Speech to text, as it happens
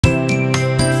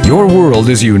Your world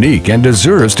is unique and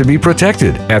deserves to be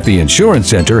protected. At the Insurance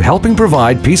Center, helping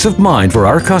provide peace of mind for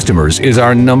our customers is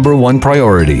our #1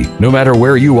 priority. No matter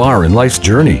where you are in life's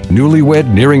journey, newlywed,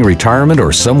 nearing retirement,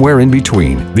 or somewhere in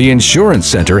between, the Insurance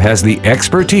Center has the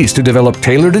expertise to develop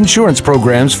tailored insurance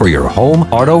programs for your home,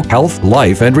 auto, health,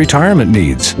 life, and retirement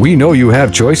needs. We know you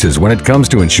have choices when it comes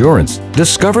to insurance.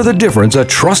 Discover the difference a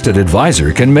trusted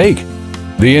advisor can make.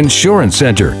 The Insurance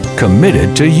Center,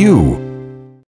 committed to you.